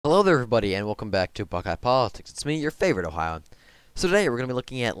Hello there, everybody, and welcome back to Buckeye Politics. It's me, your favorite Ohioan. So today we're going to be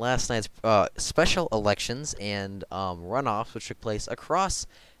looking at last night's special elections and runoffs, which took place across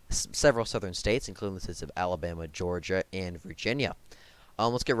several southern states, including the states of Alabama, Georgia, and Virginia.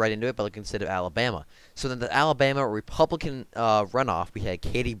 Let's get right into it by looking at the state of Alabama. So in the Alabama Republican runoff, we had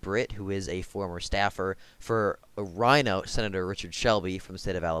Katie Britt, who is a former staffer for Rhino Senator Richard Shelby from the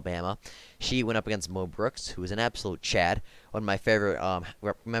state of Alabama. She went up against Mo Brooks, who is an absolute Chad, one of my favorite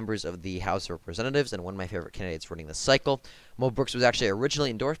members of the House of Representatives and one of my favorite candidates running this cycle. Mo Brooks was actually originally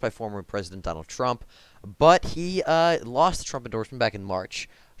endorsed by former President Donald Trump, but he lost the Trump endorsement back in March.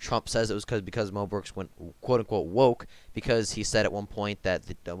 Trump says it was because Mo Brooks went quote-unquote woke, because he said at one point that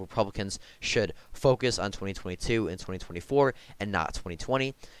the Republicans should focus on 2022 and 2024 and not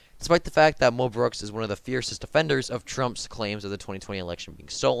 2020, despite the fact that Mo Brooks is one of the fiercest defenders of Trump's claims of the 2020 election being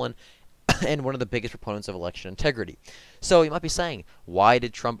stolen and one of the biggest proponents of election integrity. So you might be saying, why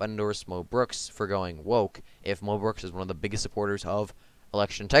did Trump endorse Mo Brooks for going woke if Mo Brooks is one of the biggest supporters of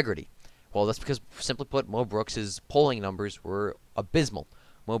election integrity? Well, that's because, simply put, Mo Brooks' polling numbers were abysmal.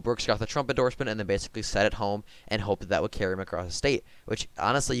 Mo Brooks got the Trump endorsement and then basically sat at home and hoped that would carry him across the state, which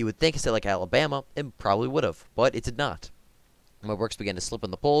honestly you would think a state like Alabama, it probably would have, but it did not. Mo Brooks began to slip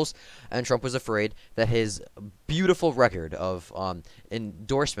in the polls, and Trump was afraid that his beautiful record of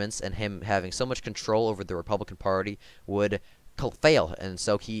endorsements and him having so much control over the Republican Party would fail, and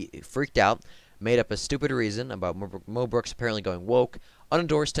so he freaked out, made up a stupid reason about Mo Brooks apparently going woke,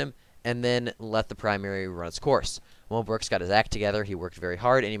 unendorsed him, and then let the primary run its course. Mo Brooks got his act together, he worked very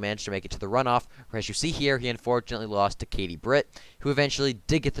hard, and he managed to make it to the runoff, where, as you see here, he unfortunately lost to Katie Britt, who eventually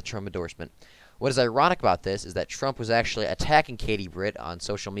did get the Trump endorsement. What is ironic about this is that Trump was actually attacking Katie Britt on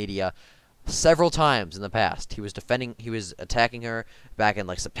social media several times in the past. He was attacking her back in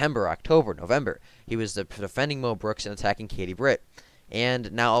like September, October, November. He was defending Mo Brooks and attacking Katie Britt.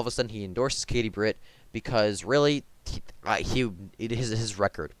 And now all of a sudden he endorses Katie Britt because really, it is his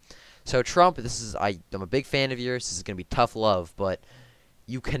record. So Trump, I'm a big fan of yours. This is going to be tough love, but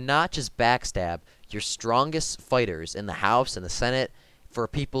you cannot just backstab your strongest fighters in the House and the Senate for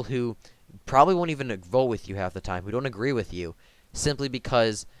people who probably won't even vote with you half the time, who don't agree with you, simply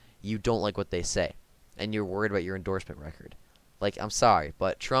because you don't like what they say and you're worried about your endorsement record. Like, I'm sorry,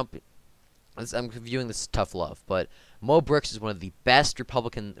 but Trump, I'm viewing this as tough love, but Mo Brooks is one of the best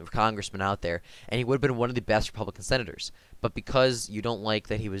Republican congressmen out there, and he would have been one of the best Republican senators. But because you don't like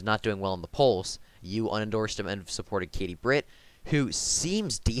that he was not doing well in the polls, you unendorsed him and supported Katie Britt, who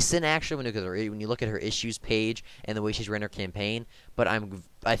seems decent actually when you look at her issues page and the way she's ran her campaign. But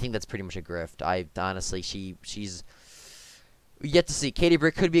I think that's pretty much a grift. Honestly, she's yet to see. Katie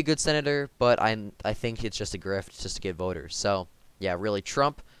Britt could be a good senator, but I think it's just a grift just to get voters. So yeah, really,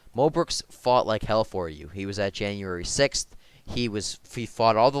 Trump. Mo Brooks fought like hell for you. He was at January 6th. He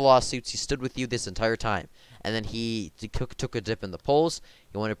fought all the lawsuits. He stood with you this entire time. And then he took a dip in the polls.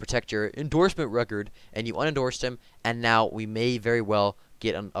 You want to protect your endorsement record, and you unendorsed him. And now we may very well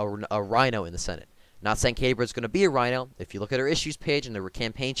get a rhino in the Senate. Not saying Katie Britt's going to be a rhino. If you look at her issues page and the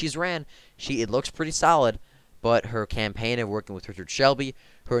campaign she's ran, it looks pretty solid. But her campaign of working with Richard Shelby,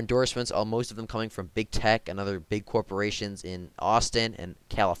 her endorsements, most of them coming from big tech and other big corporations in Austin and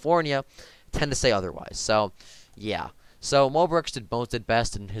California, tend to say otherwise. So, yeah. So Mo Brooks did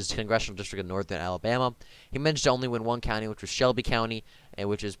best in his congressional district in northern Alabama. He managed to only win one county, which was Shelby County,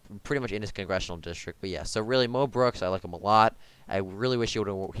 which is pretty much in his congressional district. But yeah, so really Mo Brooks, I like him a lot. I really wish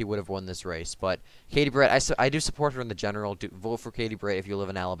he would have won this race. But Katie Britt, I do support her in the general. Vote for Katie Britt if you live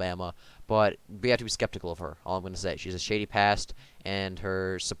in Alabama. But we have to be skeptical of her. All I'm going to say, she's a shady past, and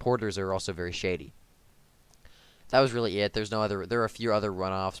her supporters are also very shady. That was really it. There are a few other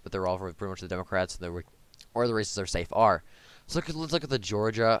runoffs, but they're all for pretty much the Democrats, or the races are safe are. Let's look at the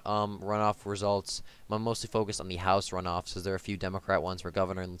Georgia runoff results. I'm mostly focused on the House runoffs, because there are a few Democrat ones for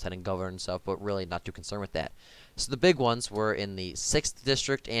governor and lieutenant governor and stuff, but really not too concerned with that. So the big ones were in the 6th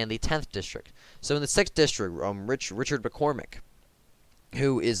District and the 10th District. So in the 6th District, Richard McCormick,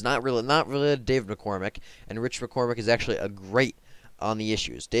 who is not really David McCormick, and Richard McCormick is actually a great on the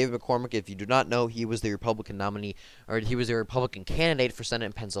issues. David McCormick, if you do not know, he was the Republican nominee, or he was the Republican candidate for Senate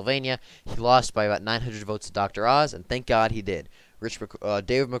in Pennsylvania. He lost by about 900 votes to Dr. Oz, and thank God he did.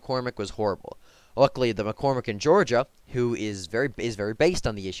 David McCormick was horrible. Luckily, the McCormick in Georgia, who is very based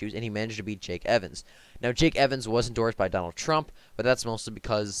on the issues, and he managed to beat Jake Evans. Now, Jake Evans was endorsed by Donald Trump, but that's mostly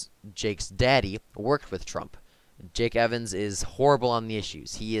because Jake's daddy worked with Trump. Jake Evans is horrible on the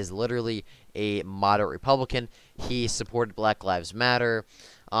issues. He is literally a moderate Republican. He supported Black Lives Matter.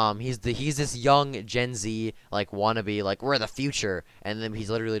 He's this young Gen Z like wannabe, like we're the future, and then he's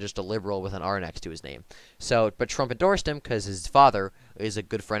literally just a liberal with an R next to his name. So, but Trump endorsed him because his father is a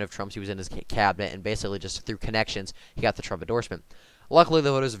good friend of Trump's. He was in his cabinet, and basically just through connections, he got the Trump endorsement. Luckily,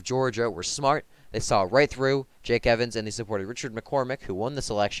 the voters of Georgia were smart. They saw right through Jake Evans, and they supported Richard McCormick, who won this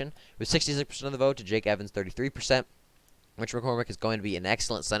election with 66% of the vote to Jake Evans' 33%. Richard McCormick is going to be an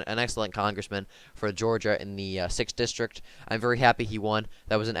excellent congressman for Georgia in the 6th district. I'm very happy he won.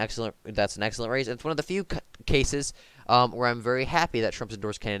 That's an excellent race. And it's one of the few cases where I'm very happy that Trump's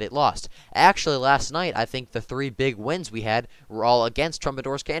endorsed candidate lost. Actually, last night I think the 3 big wins we had were all against Trump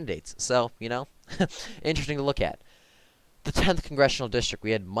endorsed candidates. So interesting to look at. The 10th congressional district, we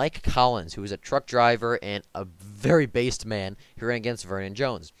had Mike Collins, who was a truck driver and a very based man, who ran against Vernon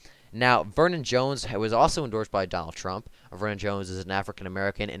Jones. Now, Vernon Jones was also endorsed by Donald Trump. Vernon Jones is an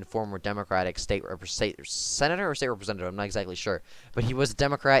African-American and former Democratic senator or state representative. I'm not exactly sure. But he was a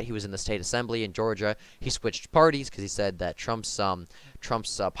Democrat. He was in the state assembly in Georgia. He switched parties because he said that Trump's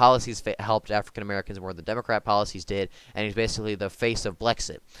policies helped African-Americans more than Democrat policies did, and he's basically the face of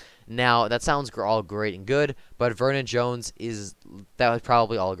Brexit. Now, that sounds all great and good, but Vernon Jones that was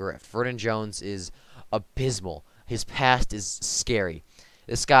probably all grift. Vernon Jones is abysmal. His past is scary.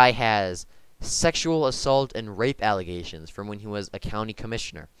 This guy has sexual assault and rape allegations from when he was a county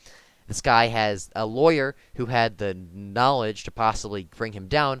commissioner. This guy has a lawyer who had the knowledge to possibly bring him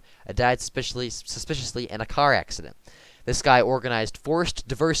down, died suspiciously in a car accident. This guy organized forced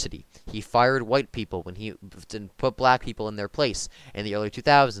diversity. He fired white people when he put black people in their place in the early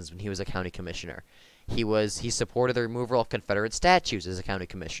 2000s when he was a county commissioner. He supported the removal of Confederate statues as a county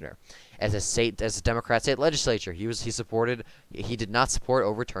commissioner. As a Democrat state legislature, he did not support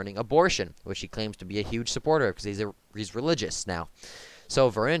overturning abortion, which he claims to be a huge supporter of because he's religious now. So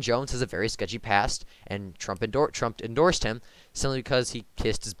Vernon Jones has a very sketchy past, and Trump endorsed him simply because he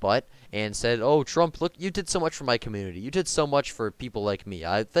kissed his butt and said, "Oh, Trump, look, you did so much for my community. You did so much for people like me.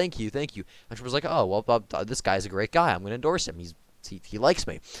 Thank you." And Trump was like, "Oh, well, this guy's a great guy. I'm going to endorse him. He likes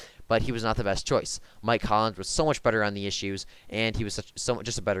me." But he was not the best choice. Mike Collins was so much better on the issues, and he was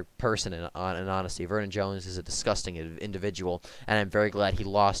just a better person in honesty. Vernon Jones is a disgusting individual, and I'm very glad he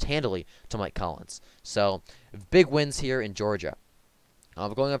lost handily to Mike Collins. So, big wins here in Georgia.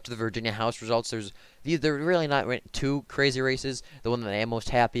 Going up to the Virginia House results, they're really not too crazy races. The one that I am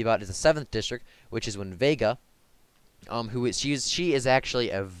most happy about is the 7th district, which is when Vega, she is actually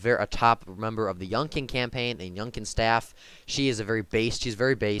a top member of the Youngkin campaign and Youngkin staff. She's very based.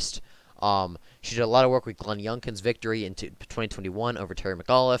 She did a lot of work with Glenn Youngkin's victory in 2021 over Terry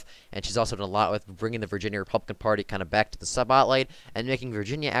McAuliffe, and she's also done a lot with bringing the Virginia Republican Party kind of back to the spotlight and making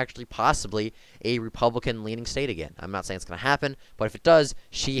Virginia actually possibly a Republican-leaning state again. I'm not saying it's going to happen, but if it does,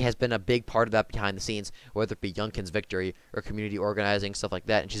 she has been a big part of that behind the scenes, whether it be Youngkin's victory or community organizing, stuff like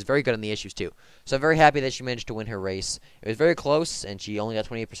that, and she's very good on the issues too. So I'm very happy that she managed to win her race. It was very close, and she only got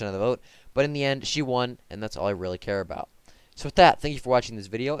 28% of the vote, but in the end, she won, and that's all I really care about. So with that, thank you for watching this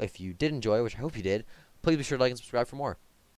video. If you did enjoy, which I hope you did, please be sure to like and subscribe for more.